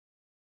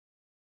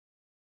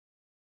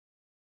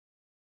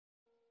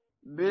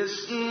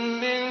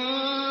بسم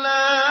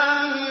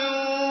الله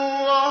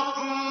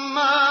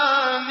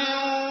الرحمن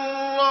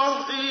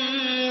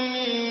الرحيم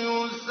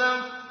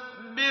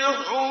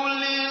يسبح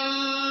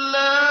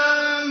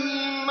لله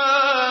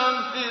ما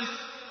في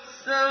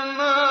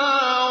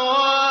السماوات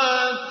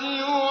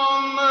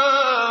وما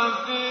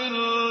في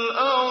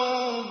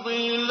الأرض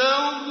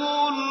له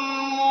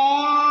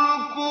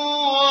الملك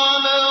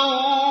وله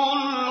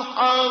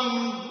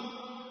الحمد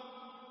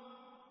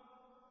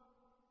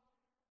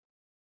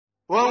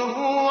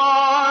وهو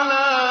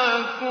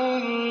على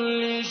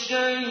كل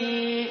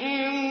شيء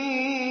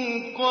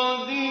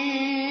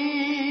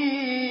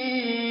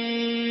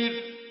قدير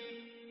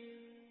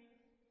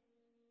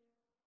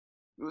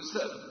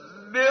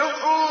يسبح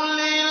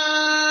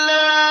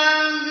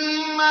لله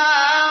ما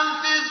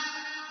في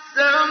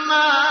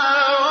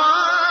السماوات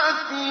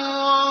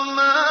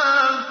وما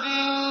في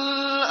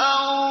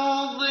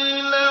الأرض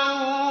له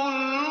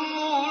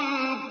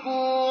الملك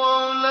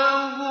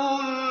وله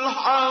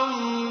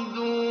الحمد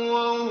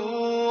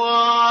وهو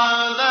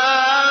على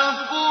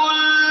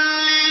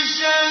كل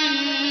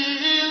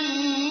شيء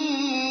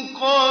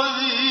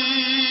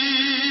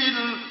قدير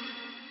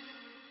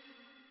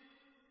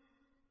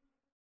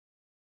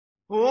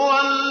هو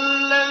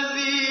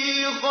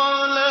الذي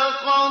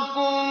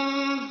خلقكم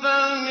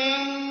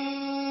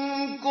فمنكم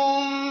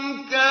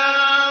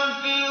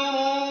كافر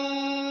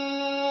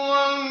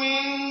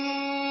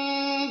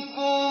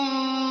ومنكم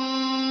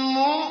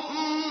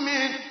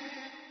مؤمن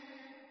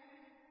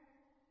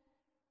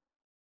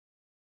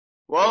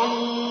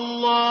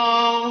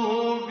والله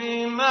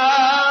بما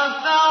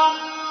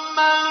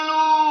تعملون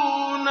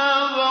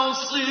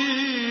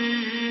بصير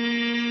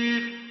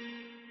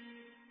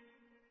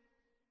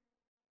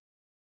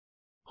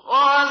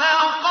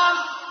خلق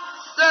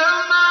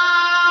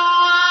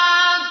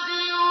السماوات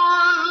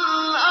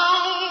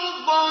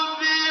والأرض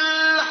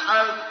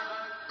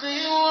بالحق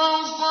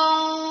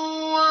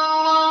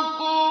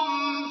وصوركم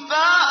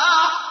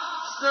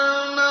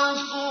فأحسن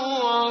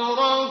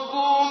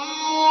صوركم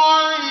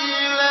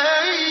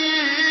وإليه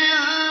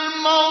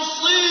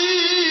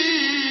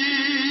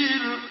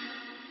المصير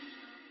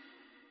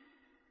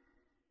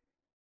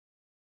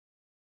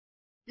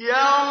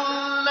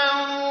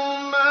يعلم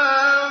ما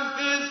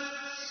في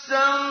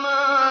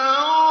السماوات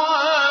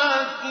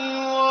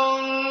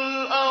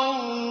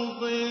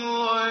والأرض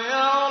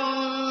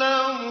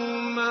ويعلم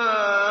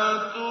ما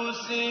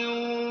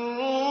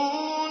تسرون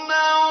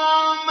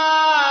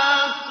وما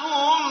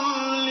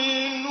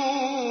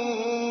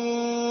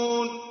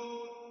تعلنون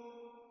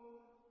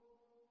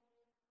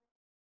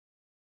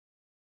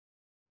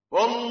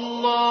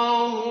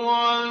والله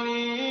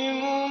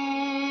عليم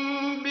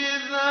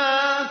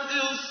بذات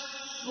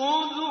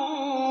الصدور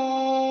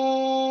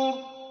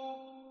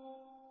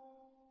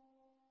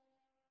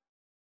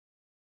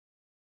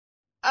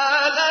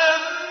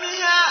ألم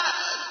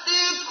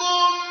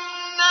يأتكم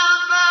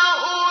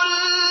نبأ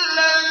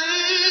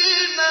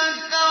الذين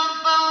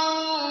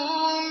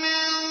كفروا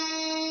من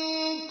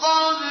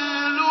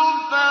قبل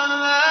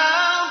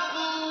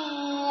فذاقوا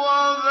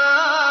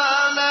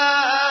وبال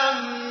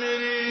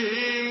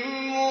أمرهم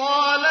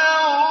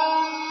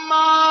ولهم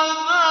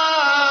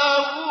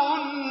عذاب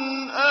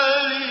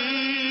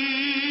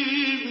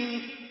أليم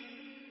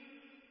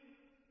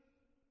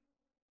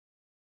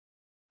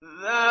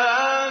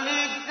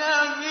ذلك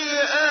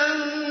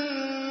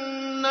بأنه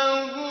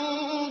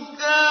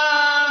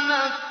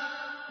كانت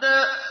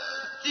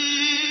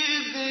تأتيهم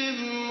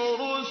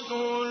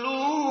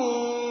رسلهم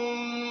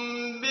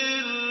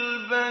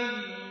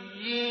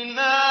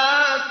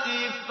بالبينات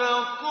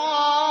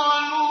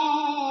فقالوا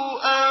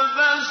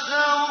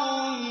أبشر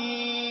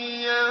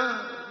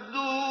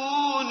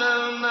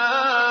يهدوننا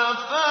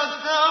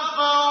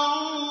فكفروا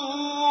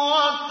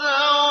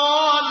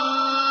وتولوا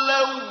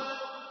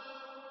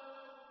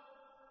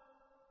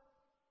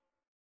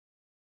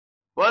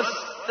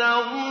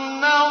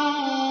واستغنى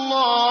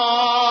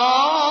الله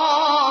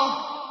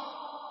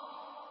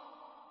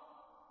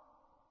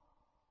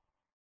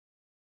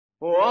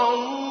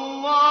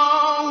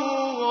والله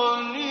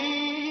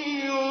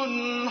غني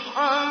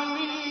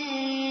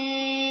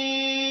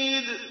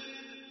حميد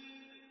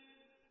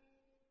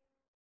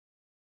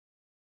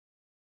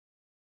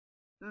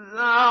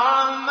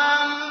زعم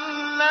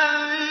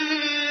الذين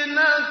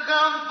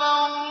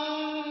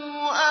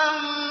كفروا أن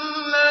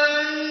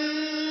لن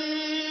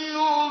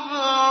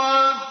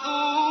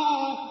يبعثوا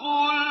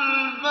قل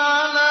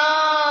بلى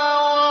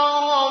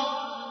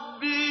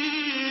وربي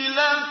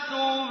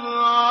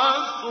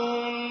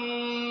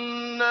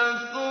لتبعثن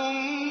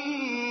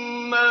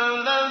ثم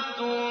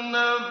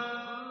لتنبؤن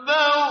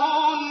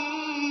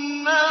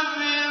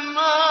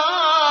بما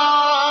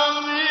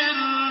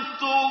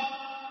عملتم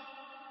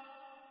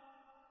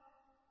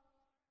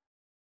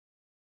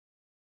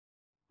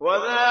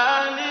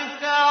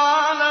وذلك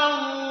على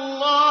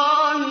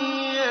الله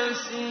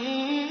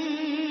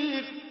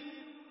يسير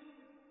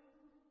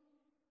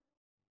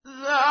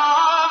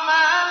زعم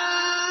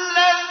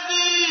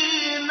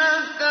الذين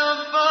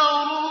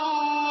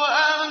كفروا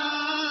أن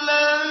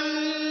لن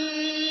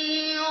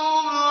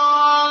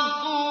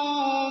يبعثوا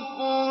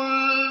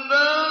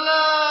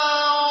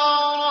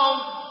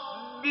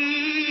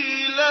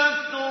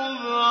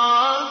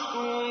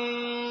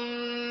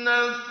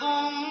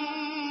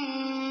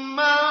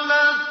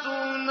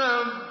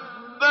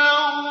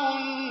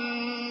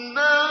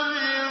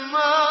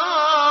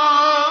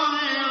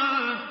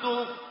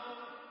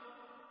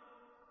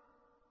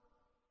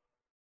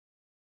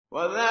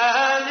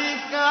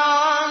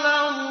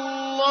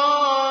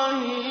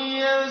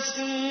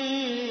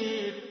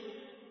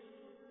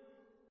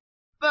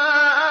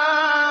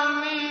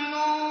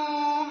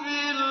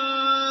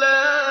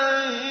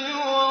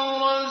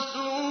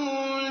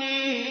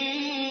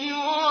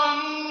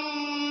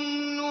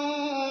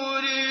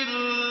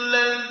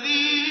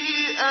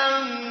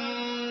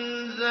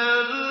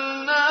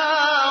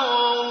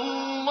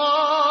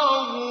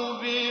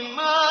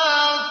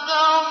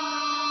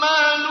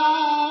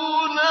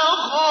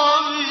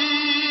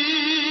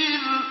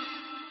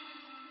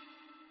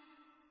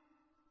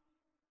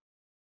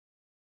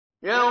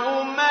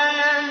يَوْمَ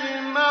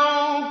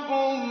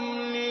يَجْمَعُكُمْ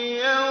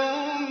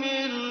لِيَوْمِ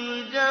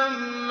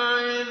الْجَمْعِ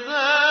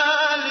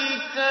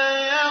ذَٰلِكَ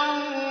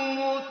يَوْمُ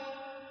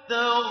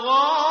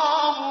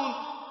التَّغَابُنِ ۗ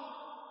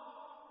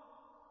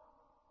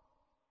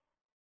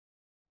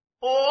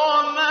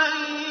وَمَن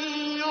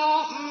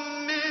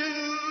يُؤْمِن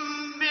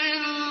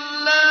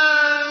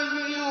بِاللَّهِ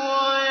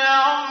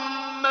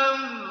وَيَعْمَلْ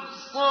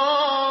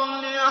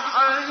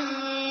صَالِحًا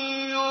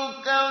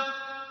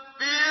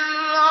يُكَفِّرْ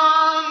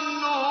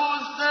عَنْهُ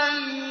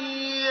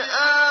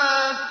سَيِّئَاتِهِ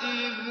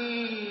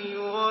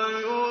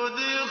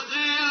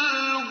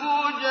وَيُدْخِلْهُ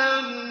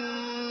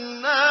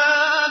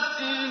جَنَّاتٍ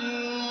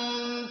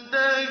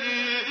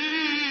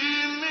تَجْرِي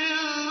مِن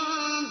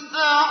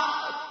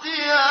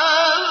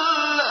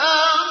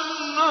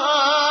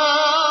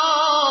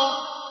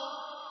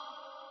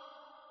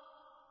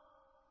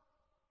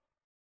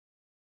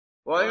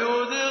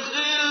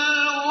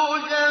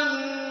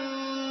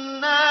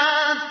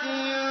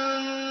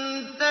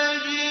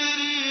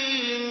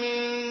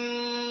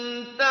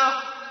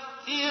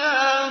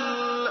تَحْتِهَا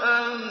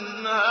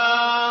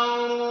الْأَنْهَارُ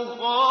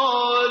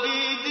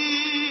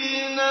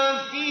خَالِدِينَ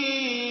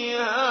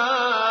فِيهَا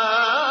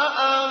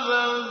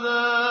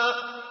أَبَدًا ۚ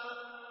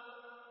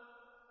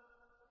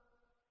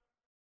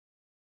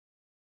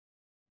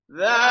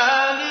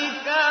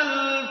ذَٰلِكَ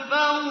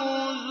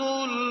الْفَوْزُ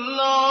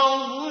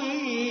الْعَظِيمُ.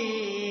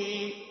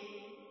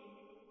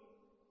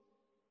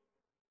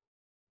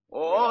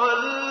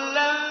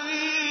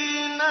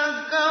 وَالَّذِينَ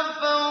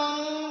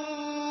كَفَرُوا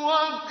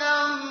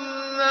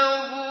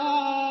وَكَذَّبُوا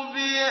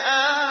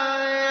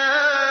بِآيَاتِنَا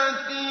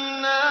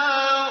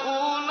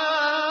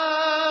أُولَٰئِكَ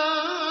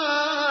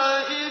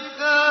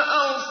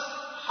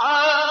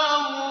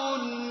أَصْحَابُ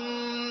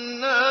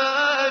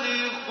النَّارِ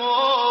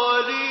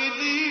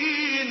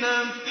خَالِدِينَ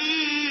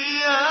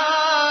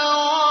فِيهَا ۖ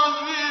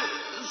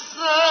وَبِئْسَ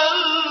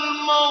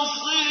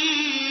الْمَصِيرُ.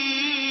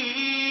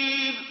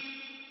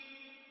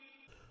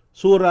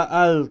 Sura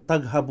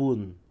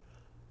Al-Taghabun,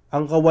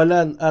 ang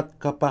kawalan at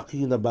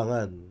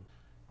kapakinabangan.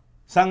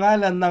 Sa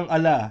ngalan ng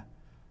Ala,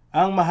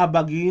 ang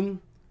mahabagin,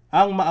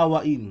 ang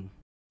maawain,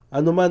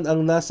 anuman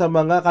ang nasa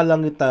mga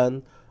kalangitan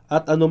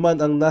at anuman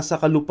ang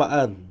nasa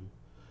kalupaan.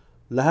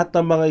 Lahat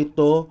ng mga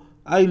ito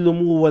ay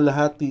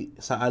lumuwalhati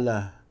sa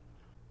Ala.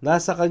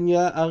 Nasa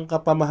Kanya ang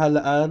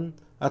kapamahalaan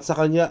at sa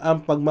Kanya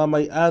ang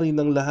pagmamay-ari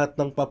ng lahat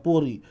ng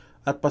papuri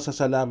at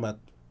pasasalamat.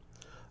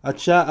 At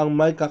Siya ang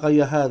may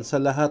kakayahan sa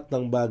lahat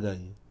ng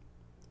bagay.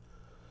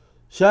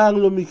 Siya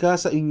ang lumikha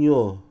sa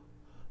inyo,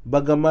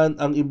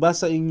 bagaman ang iba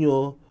sa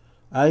inyo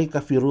ay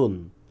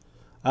kafirun,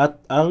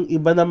 at ang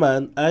iba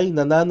naman ay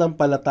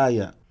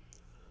nananampalataya.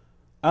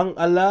 Ang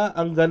Ala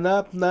ang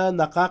ganap na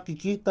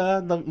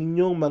nakakikita ng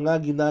inyong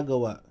mga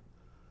ginagawa.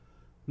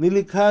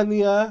 Nilikha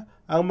Niya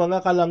ang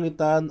mga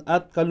kalangitan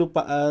at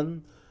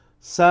kalupaan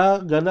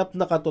sa ganap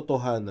na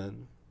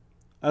katotohanan,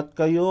 at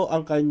kayo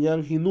ang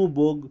Kanyang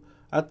hinubog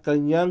at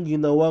Kanyang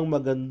ginawang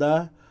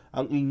maganda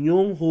ang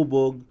inyong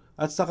hubog,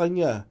 at sa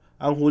Kanya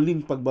ang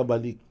huling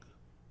pagbabalik.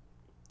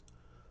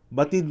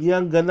 Batid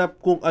Niyang ganap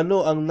kung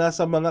ano ang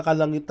nasa mga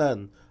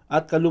kalangitan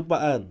at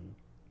kalupaan,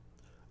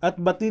 at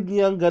batid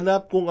Niyang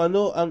ganap kung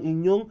ano ang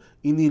inyong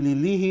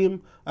inililihim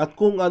at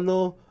kung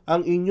ano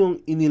ang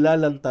inyong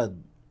inilalantad.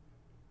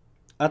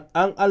 At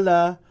ang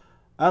Ala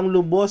ang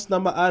lubos na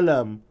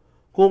maalam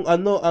kung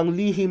ano ang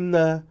lihim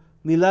na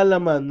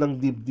nilalaman ng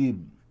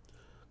dibdib,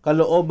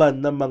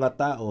 kalooban ng mga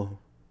tao.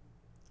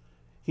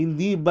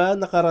 Hindi ba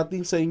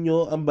nakarating sa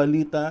inyo ang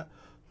balita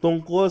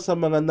tungkol sa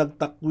mga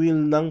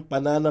nagtakwil ng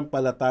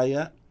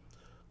pananampalataya,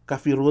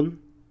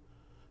 kafirun,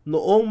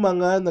 noong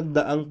mga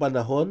nagdaang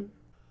panahon?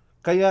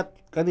 Kaya't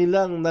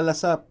kanilang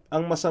nalasap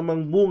ang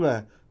masamang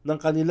bunga ng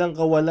kanilang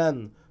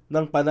kawalan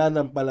ng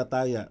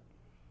pananampalataya.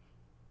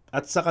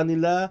 At sa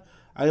kanila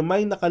ay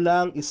may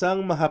nakalaang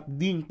isang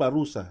mahapding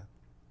parusa.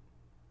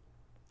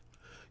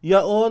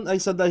 Yaon ay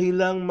sa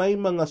dahilang may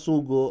mga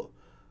sugo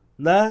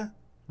na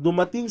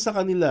dumating sa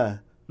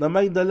kanila na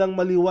may dalang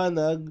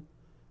maliwanag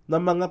na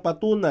mga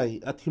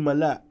patunay at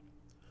himala.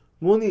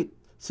 Ngunit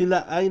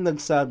sila ay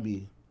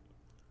nagsabi,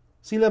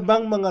 sila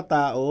bang mga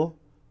tao,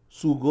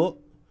 sugo,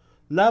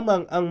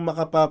 lamang ang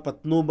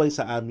makapapatnubay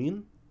sa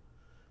amin?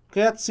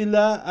 Kaya't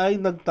sila ay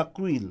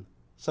nagtakwil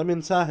sa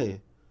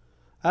mensahe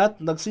at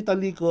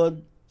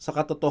nagsitalikod sa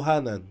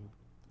katotohanan.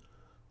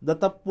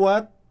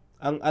 Datapwat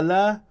ang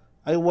Ala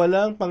ay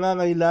walang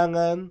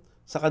pangangailangan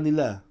sa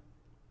kanila,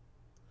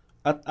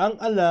 at ang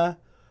Ala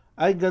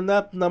ay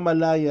ganap na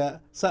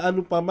malaya sa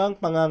anupamang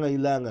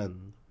pangangailangan.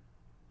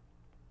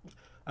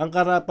 Ang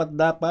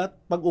karapat-dapat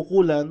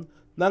pag-ukulan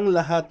ng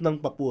lahat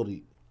ng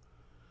papuri.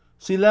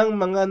 Silang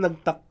mga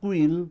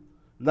nagtakwil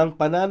ng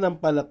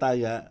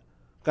pananampalataya,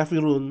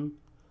 kafirun,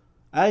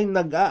 ay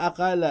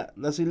nag-aakala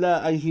na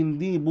sila ay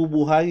hindi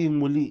bubuhayin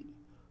muli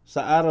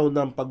sa araw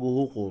ng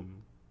paghuhukom.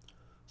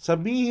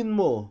 Sabihin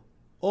mo,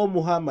 O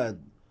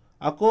Muhammad,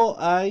 ako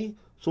ay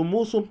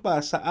sumusumpa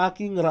sa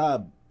aking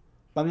Raab,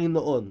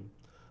 Panginoon,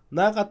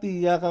 na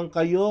katiyakan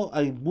kayo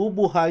ay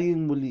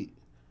bubuhayin muli,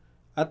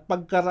 at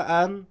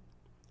pagkaraan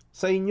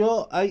sa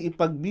inyo ay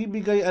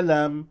ipagbibigay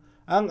alam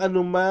ang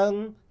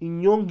anumang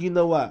inyong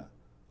ginawa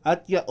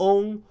at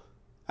yaong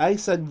ay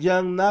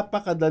sadyang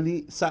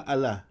napakadali sa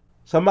ala.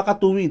 Sa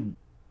makatuwid,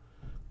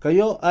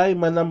 kayo ay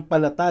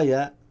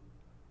manampalataya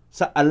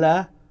sa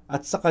ala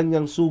at sa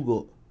kanyang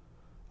sugo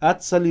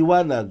at sa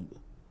liwanag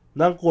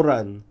ng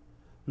Quran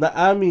na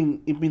aming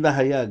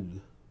ipinahayag.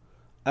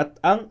 At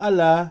ang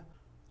ala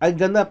ay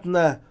ganap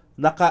na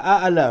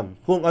nakaaalam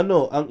kung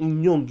ano ang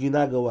inyong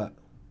ginagawa.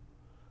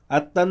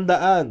 At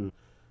tandaan,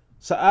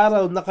 sa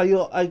araw na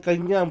kayo ay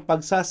kanyang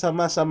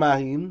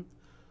pagsasama-samahin,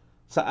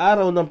 sa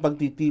araw ng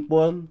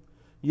pagtitipon,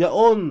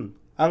 yaon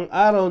ang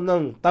araw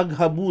ng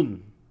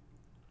taghabun.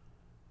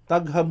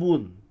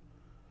 Taghabun.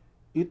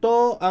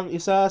 Ito ang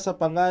isa sa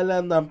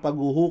pangalan ng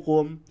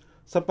paghuhukom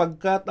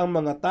sapagkat ang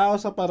mga tao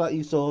sa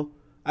paraiso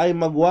ay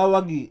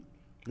magwawagi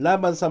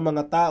laban sa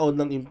mga tao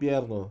ng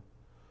impyerno.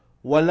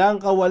 Walang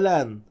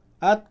kawalan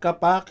at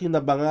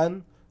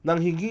kapakinabangan ng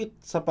higit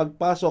sa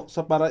pagpasok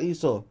sa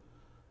paraiso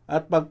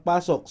at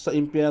pagpasok sa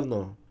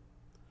impyerno.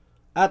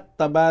 At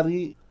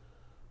Tabari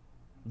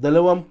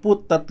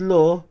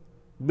 23,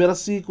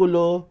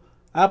 versikulo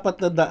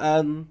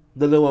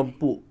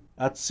 420.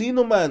 At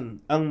sino man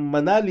ang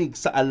manalig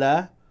sa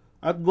ala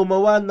at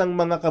gumawa ng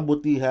mga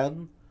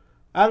kabutihan,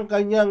 ang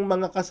kanyang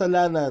mga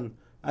kasalanan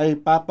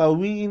ay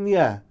papawiin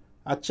niya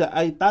at siya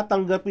ay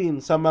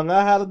tatanggapin sa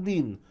mga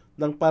hardin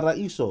ng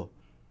paraiso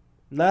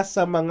na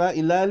sa mga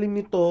ilalim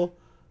nito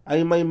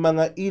ay may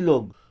mga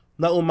ilog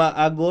na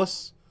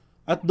umaagos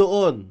at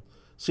doon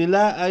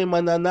sila ay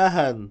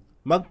mananahan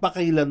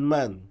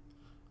magpakailanman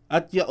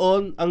at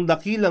yaon ang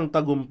dakilang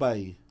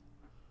tagumpay.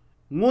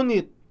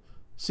 Ngunit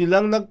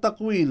silang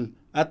nagtakwil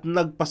at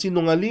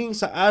nagpasinungaling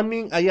sa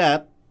aming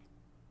ayat.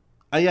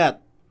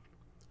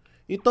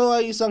 Ito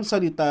ay isang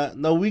salita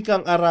na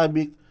wikang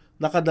Arabic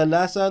na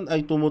kadalasan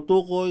ay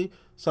tumutukoy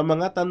sa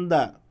mga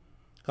tanda,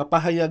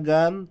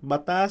 kapahayagan,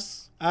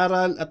 batas,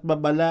 aral at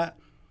babala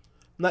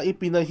na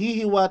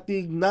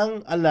ipinahihiwatig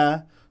ng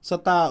ala sa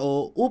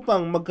tao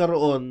upang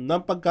magkaroon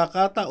ng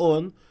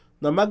pagkakataon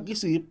na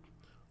mag-isip,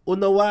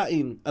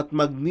 unawain at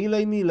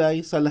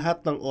magnilay-nilay sa lahat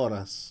ng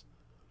oras.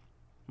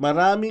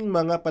 Maraming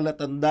mga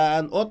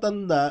palatandaan o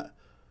tanda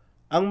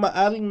ang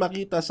maaring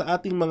makita sa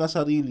ating mga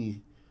sarili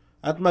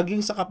at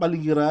maging sa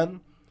kapaligiran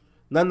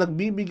na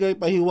nagbibigay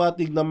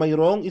pahiwatig na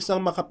mayroong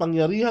isang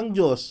makapangyarihang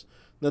Diyos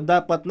na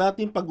dapat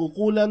nating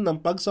pag-ukulan ng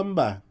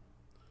pagsamba.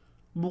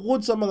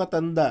 Bukod sa mga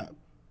tanda,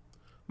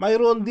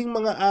 mayroon ding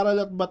mga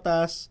aral at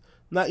batas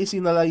na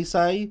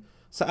isinalaysay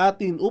sa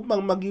atin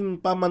upang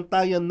maging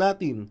pamantayan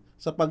natin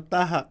sa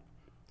pagtahak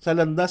sa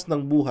landas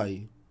ng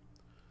buhay.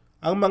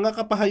 Ang mga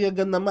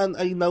kapahayagan naman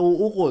ay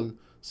nauukol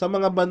sa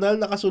mga banal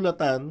na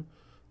kasulatan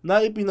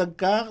na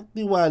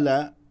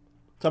ipinagkatiwala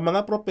sa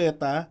mga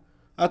propeta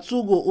at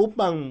sugo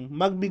upang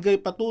magbigay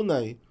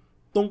patunay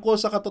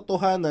tungkol sa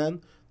katotohanan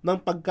ng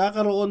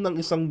pagkakaroon ng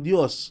isang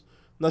Diyos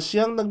na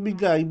siyang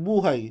nagbigay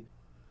buhay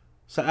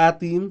sa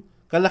atin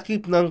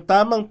kalakip ng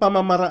tamang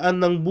pamamaraan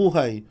ng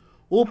buhay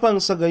upang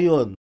sa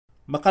gayon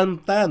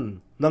makamtan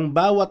ng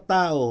bawat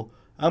tao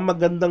ang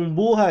magandang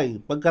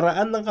buhay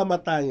pagkaraan ng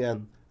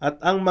kamatayan at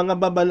ang mga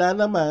babala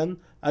naman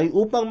ay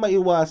upang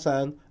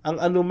maiwasan ang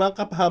anumang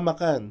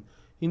kapahamakan,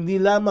 hindi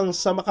lamang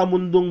sa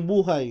makamundong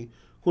buhay,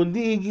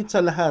 kundi higit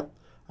sa lahat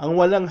ang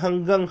walang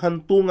hanggang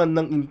hantungan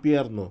ng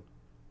impyerno.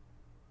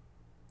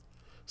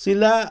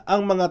 Sila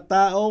ang mga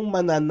taong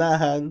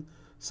mananahan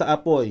sa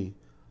apoy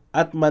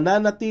at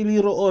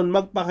mananatili roon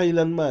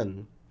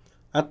magpakailanman,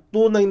 at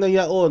tunay na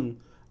yaon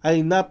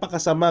ay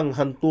napakasamang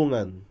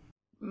hantungan.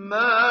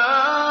 ما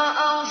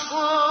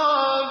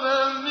أصاب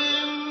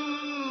من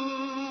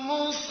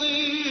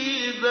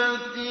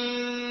مصيبة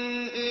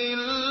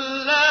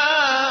إلا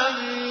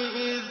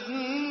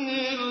بإذن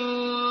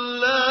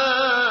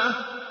الله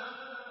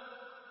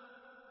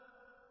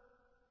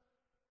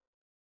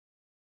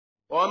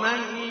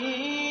ومن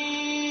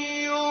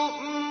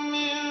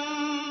يؤمن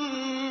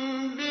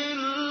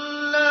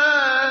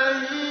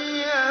بالله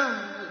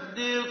يهد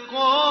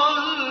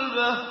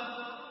قلبه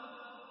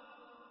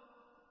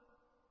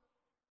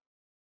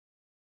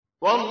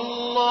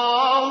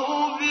والله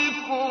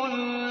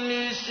بكل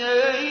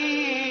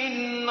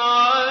شيء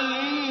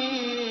عليم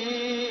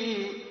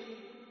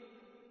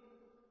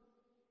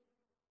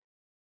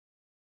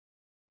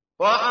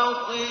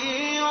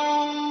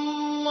وأطيعوا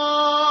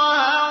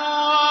الله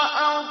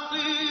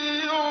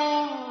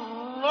وأطيعوا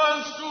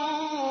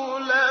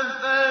الرسول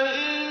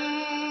فإن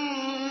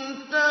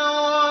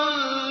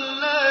توليتم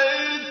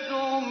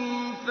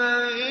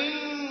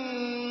فإنما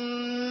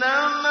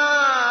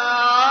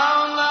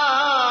على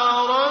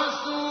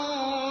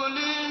رسولنا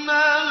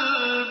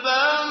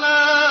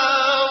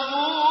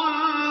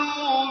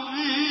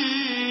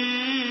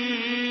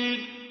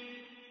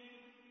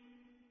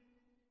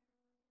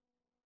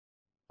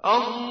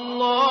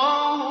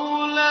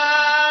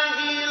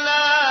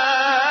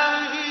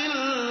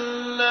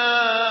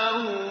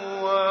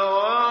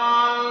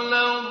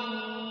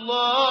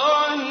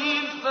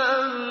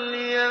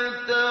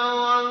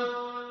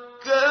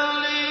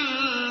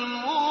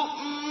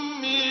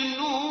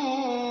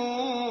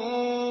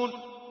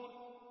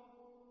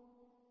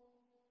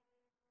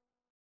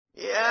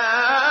يا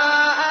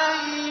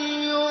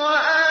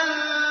أيها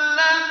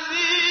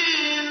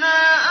الذين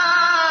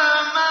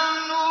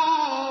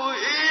آمنوا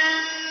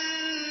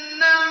إن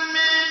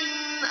من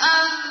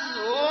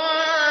أزواجكم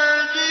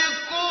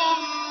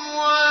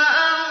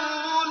وأولادكم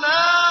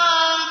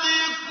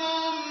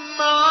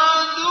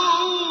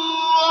عدوا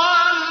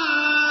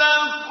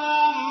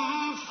لكم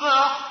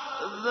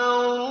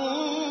فاحذروهم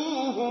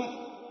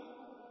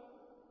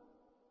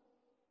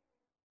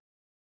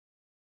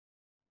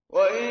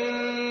وإن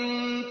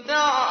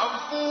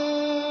تعفوا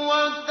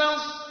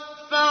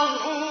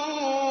وتصفحوا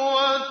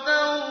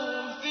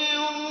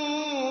وتغفروا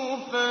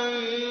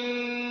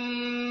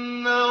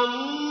فإن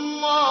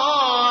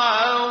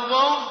الله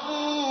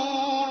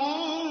غفور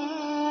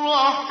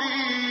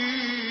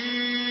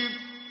رحيم.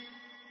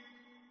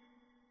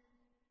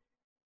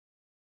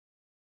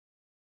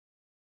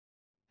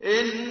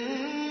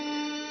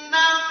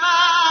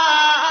 إنما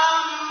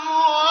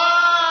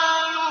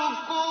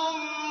أموالكم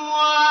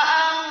وأولادكم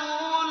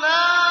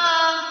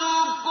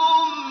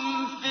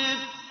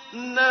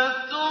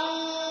فتنة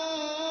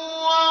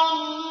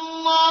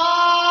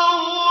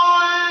والله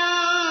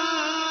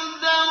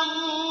عنده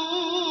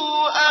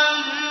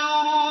أجر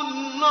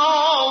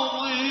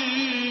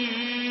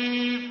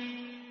عظيم.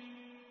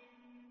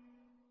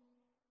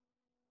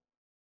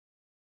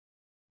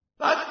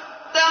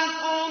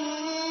 فاتقوا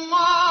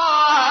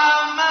الله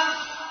ما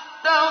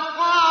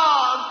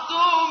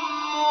استطعتم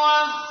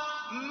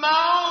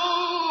واسمعوا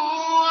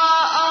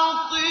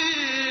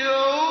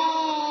وأطيعوا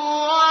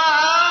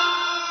وأنفقوا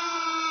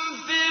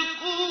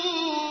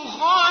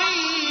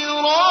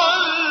خيرا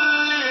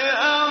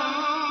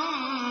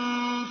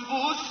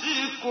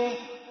لأنفسكم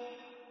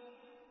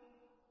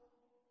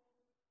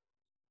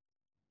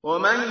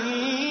ومن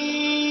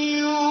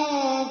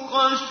يوق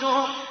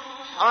شح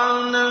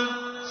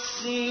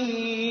نفسه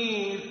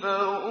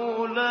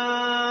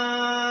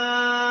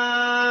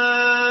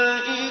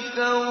فأولئك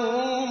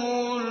هم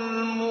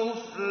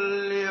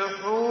المفلحون.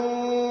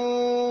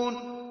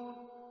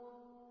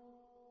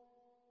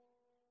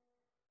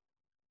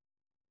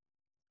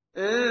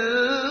 إن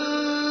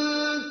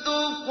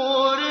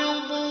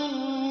تقرضوا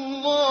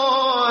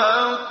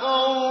الله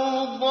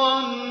قرضا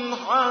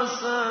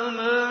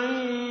حسنا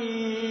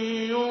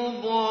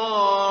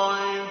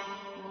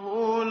يضاعفه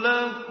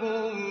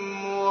لكم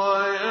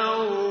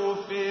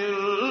ويغفر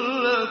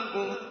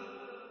لكم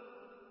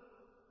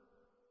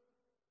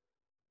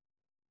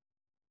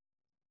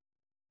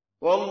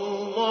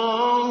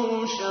والله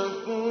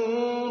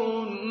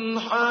شكور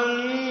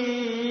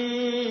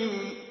حليم.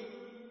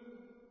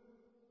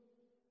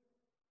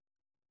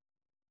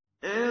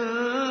 إن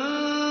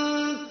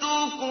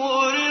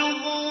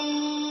تقرضوا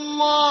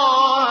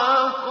الله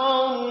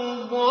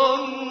قرضا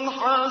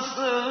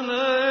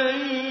حسنا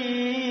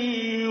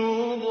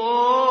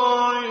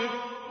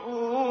يضاعفه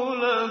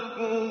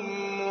لكم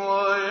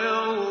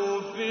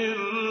ويغفر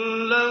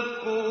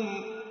لكم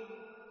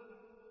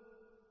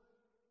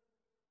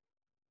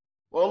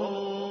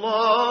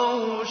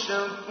والله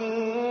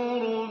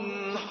شكور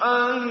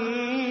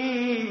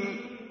حليم.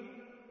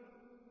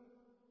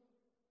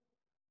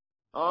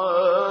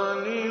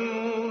 عالم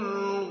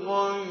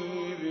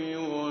الغيب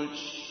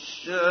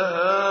والشهادة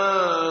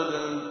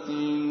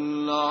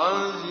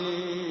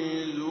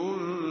العزيز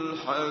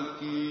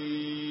الحكيم.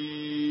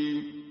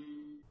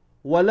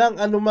 Walang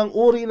anumang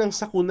uri ng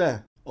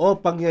sakuna o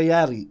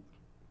pangyayari.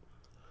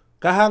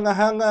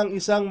 Kahanga-hanga ang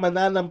isang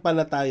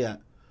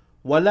mananampalataya.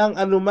 Walang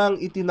anumang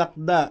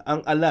itinakda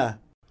ang ala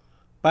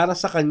para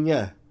sa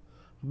kanya,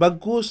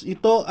 bagkus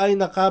ito ay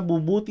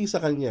nakabubuti sa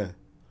kanya.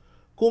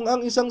 Kung ang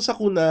isang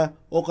sakuna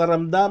o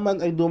karamdaman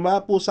ay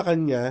dumapo sa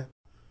kanya,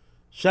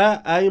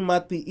 siya ay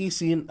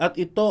matiisin at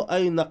ito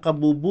ay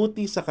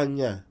nakabubuti sa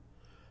kanya.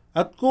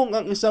 At kung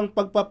ang isang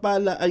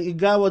pagpapala ay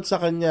igawad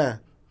sa kanya,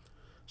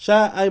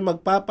 siya ay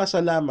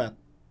magpapasalamat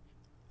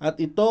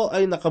at ito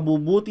ay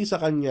nakabubuti sa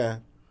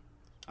kanya.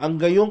 Ang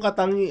gayong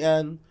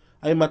katangian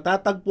ay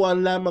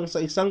matatagpuan lamang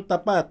sa isang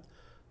tapat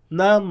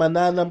na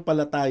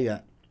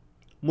mananampalataya.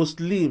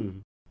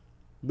 Muslim,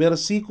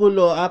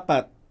 versikulo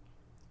 4,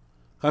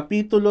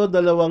 kapitulo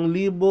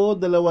 2275.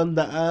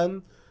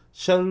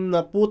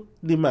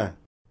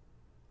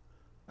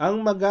 Ang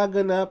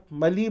magaganap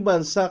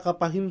maliban sa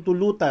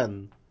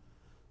kapahintulutan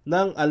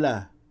ng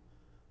ala.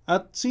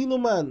 At sino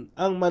man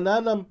ang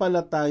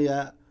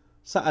mananampalataya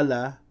sa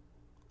ala,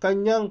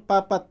 kanyang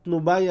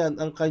papatnubayan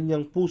ang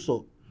kanyang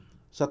puso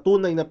sa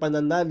tunay na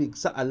pananalig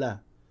sa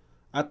ala,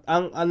 at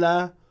ang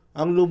ala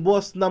ang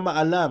lubos na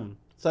maalam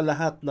sa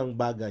lahat ng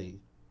bagay.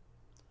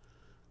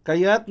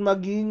 Kaya't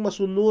maging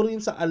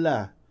masunurin sa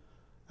ala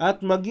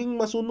at maging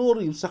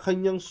masunurin sa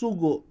kanyang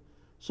sugo,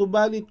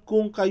 subalit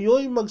kung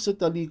kayo'y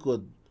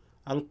magsatalikod,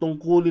 ang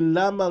tungkulin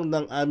lamang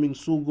ng aming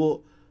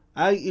sugo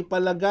ay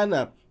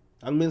ipalaganap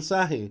ang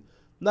mensahe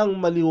ng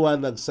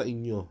maliwanag sa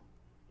inyo.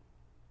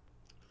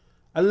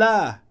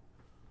 Allah,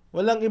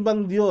 walang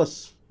ibang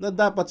Diyos na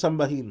dapat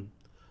sambahin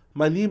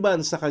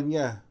maliban sa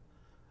Kanya,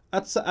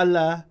 at sa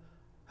Allah,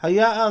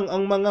 hayaang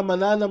ang mga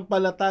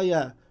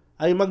mananampalataya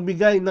ay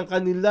magbigay ng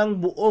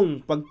kanilang buong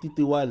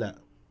pagtitiwala.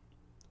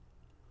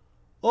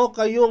 o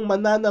kayong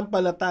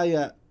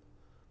mananampalataya,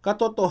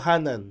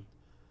 katotohanan,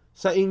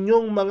 sa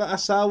inyong mga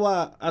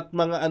asawa at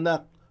mga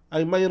anak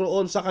ay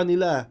mayroon sa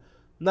kanila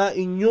na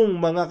inyong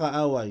mga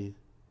kaaway,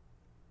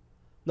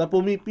 na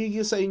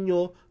pumipigil sa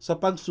inyo sa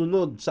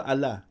pagsunod sa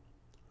ala.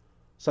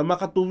 Sa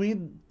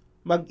makatuwid,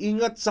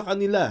 mag-ingat sa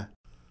kanila.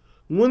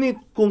 Ngunit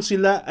kung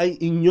sila ay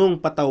inyong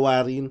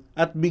patawarin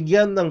at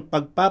bigyan ng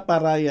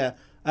pagpaparaya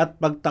at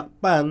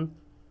pagtakpan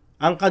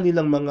ang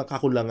kanilang mga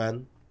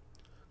kakulangan,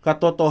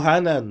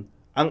 katotohanan,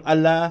 ang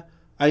ala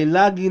ay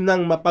lagi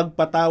nang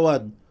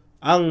mapagpatawad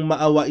ang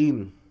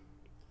maawain.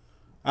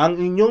 Ang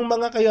inyong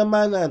mga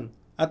kayamanan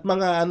at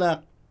mga anak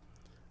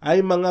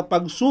ay mga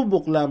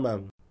pagsubok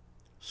lamang.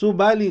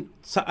 Subalit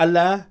sa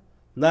ala,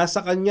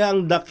 nasa kanya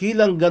ang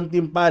dakilang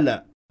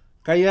gantimpala,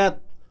 kaya't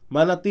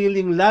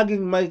manatiling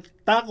laging may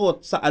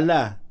takot sa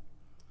ala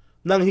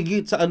nang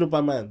higit sa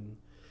anupaman.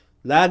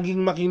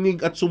 Laging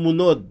makinig at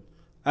sumunod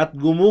at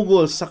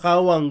gumugol sa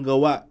kawang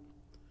gawa.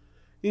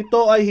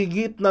 Ito ay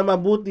higit na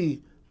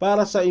mabuti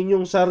para sa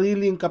inyong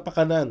sariling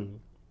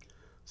kapakanan.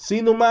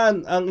 Sino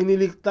man ang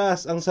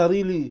iniligtas ang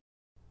sarili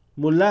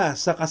mula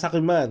sa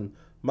kasakiman,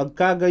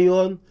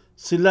 magkagayon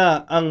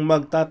sila ang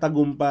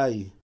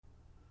magtatagumpay.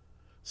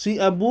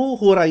 Si Abu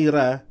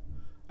Hurairah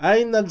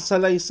ay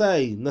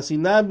nagsalaysay na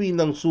sinabi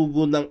ng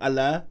sugo ng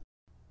ala,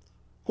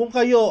 kung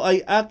kayo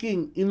ay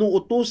aking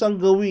inuutosang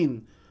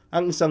gawin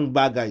ang isang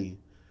bagay,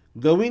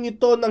 gawin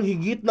ito ng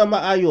higit na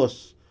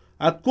maayos,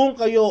 at kung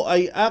kayo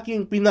ay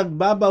aking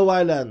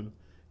pinagbabawalan,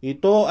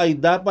 ito ay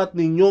dapat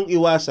ninyong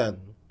iwasan.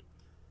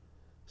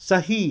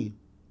 Sahih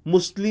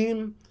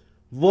Muslim,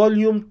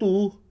 Volume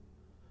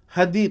 2,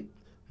 Hadith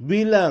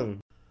bilang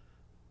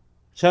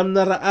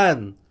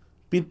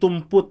 975.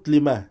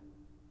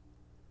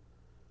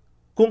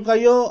 Kung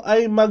kayo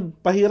ay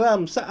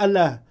magpahiram sa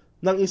ala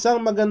ng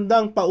isang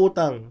magandang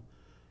pautang,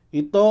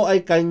 ito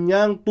ay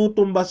kanyang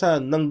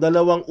tutumbasan ng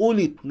 2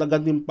 ulit na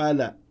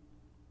gantimpala.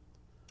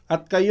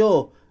 At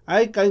kayo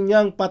ay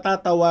kanyang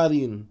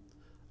patatawarin,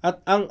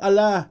 at ang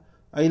ala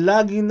ay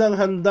lagi nang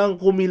handang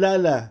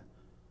kumilala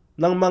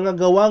ng mga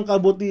gawang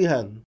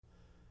kabutihan.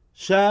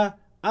 Siya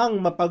ang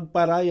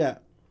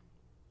mapagparaya.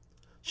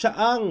 Siya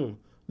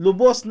ang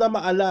lubos na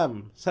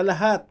maalam sa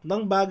lahat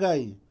ng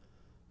bagay,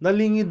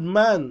 nalingid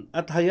man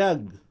at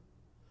hayag.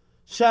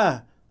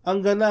 Siya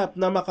ang ganap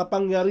na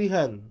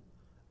makapangyarihan,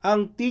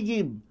 ang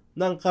tigib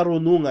ng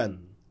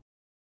karunungan.